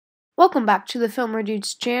Welcome back to the Filmer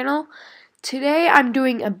Dudes channel. Today I'm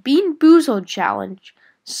doing a Bean Boozled challenge.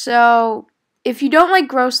 So, if you don't like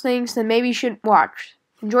gross things, then maybe you shouldn't watch.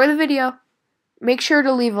 Enjoy the video. Make sure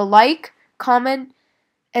to leave a like, comment,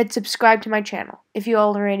 and subscribe to my channel if you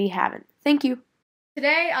already haven't. Thank you.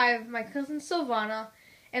 Today I have my cousin Silvana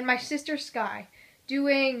and my sister Sky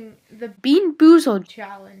doing the Bean Boozled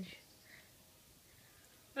challenge.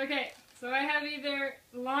 Okay, so I have either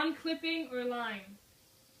lawn clipping or lime.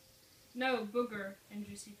 No, booger and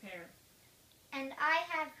juicy pear. And I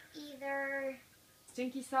have either...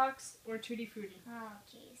 Stinky socks or tutti frutti. Oh,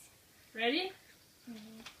 jeez. Ready?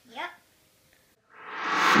 Yep.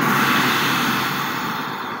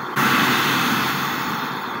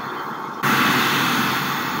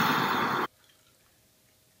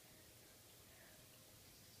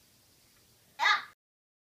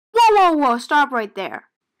 Whoa, stop right there.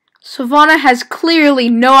 Savannah has clearly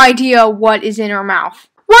no idea what is in her mouth.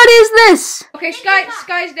 What is this? Okay,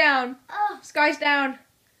 Sky's down. Oh. Sky's down.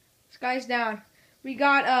 Sky's down. We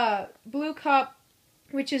got a blue cup,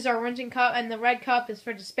 which is our rinsing cup, and the red cup is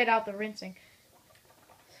for to spit out the rinsing.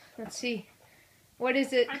 Let's see. What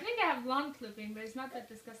is it? I think I have lawn clipping, but it's not that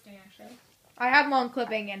disgusting actually. I have lawn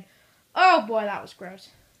clipping, and oh boy, that was gross.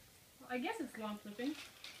 Well, I guess it's lawn clipping.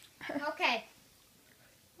 Okay.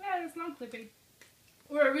 Yeah, it's lawn clipping.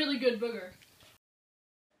 Or a really good booger.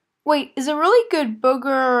 Wait, is a really good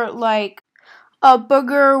booger like a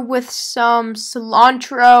booger with some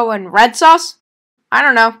cilantro and red sauce? I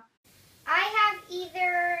don't know. I have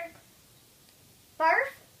either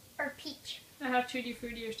barf or peach. I have tutti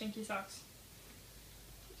frutti or stinky socks.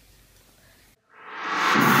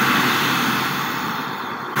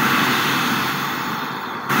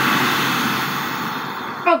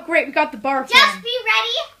 Oh great, we got the barf Just one. be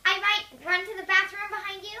ready. I might run to the bathroom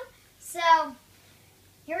behind you. So,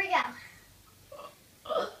 here we go.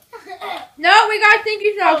 No, we got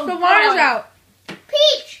stinky socks. Oh, Savannah's God. out.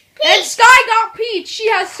 Peach! And Peach! Sky got peach. She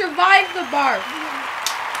has survived the barf.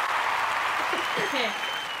 Okay,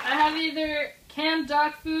 I have either canned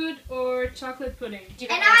dog food or chocolate pudding.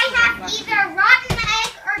 And I have either rotten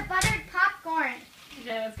egg or buttered popcorn.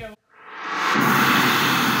 Okay, let's go.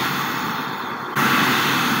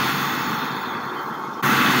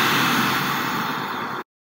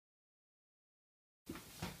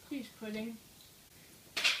 Peach pudding.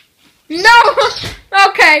 No!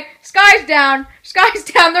 Okay, Sky's down. Sky's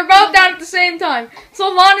down. They're both down at the same time.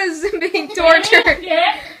 Savannah's being tortured.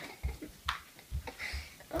 Yeah.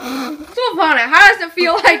 Savannah, how does it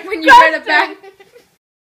feel like when you get a bad...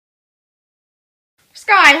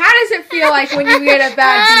 Sky, how does it feel like when you get a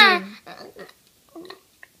bad bean?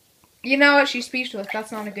 You know what? She's speechless.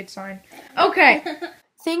 That's not a good sign. Okay.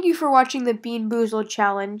 Thank you for watching the Bean Boozled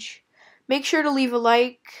challenge. Make sure to leave a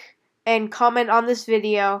like and comment on this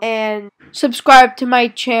video and subscribe to my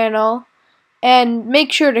channel and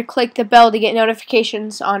make sure to click the bell to get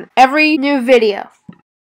notifications on every new video.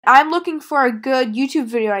 I'm looking for a good YouTube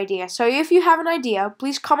video idea, so if you have an idea,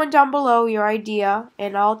 please comment down below your idea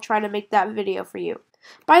and I'll try to make that video for you.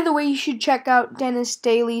 By the way, you should check out Dennis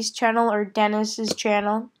Daly's channel or Dennis's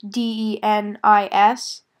channel,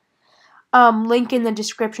 DENIS. Link in the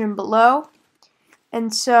description below.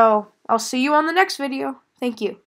 And so, I'll see you on the next video. Thank you.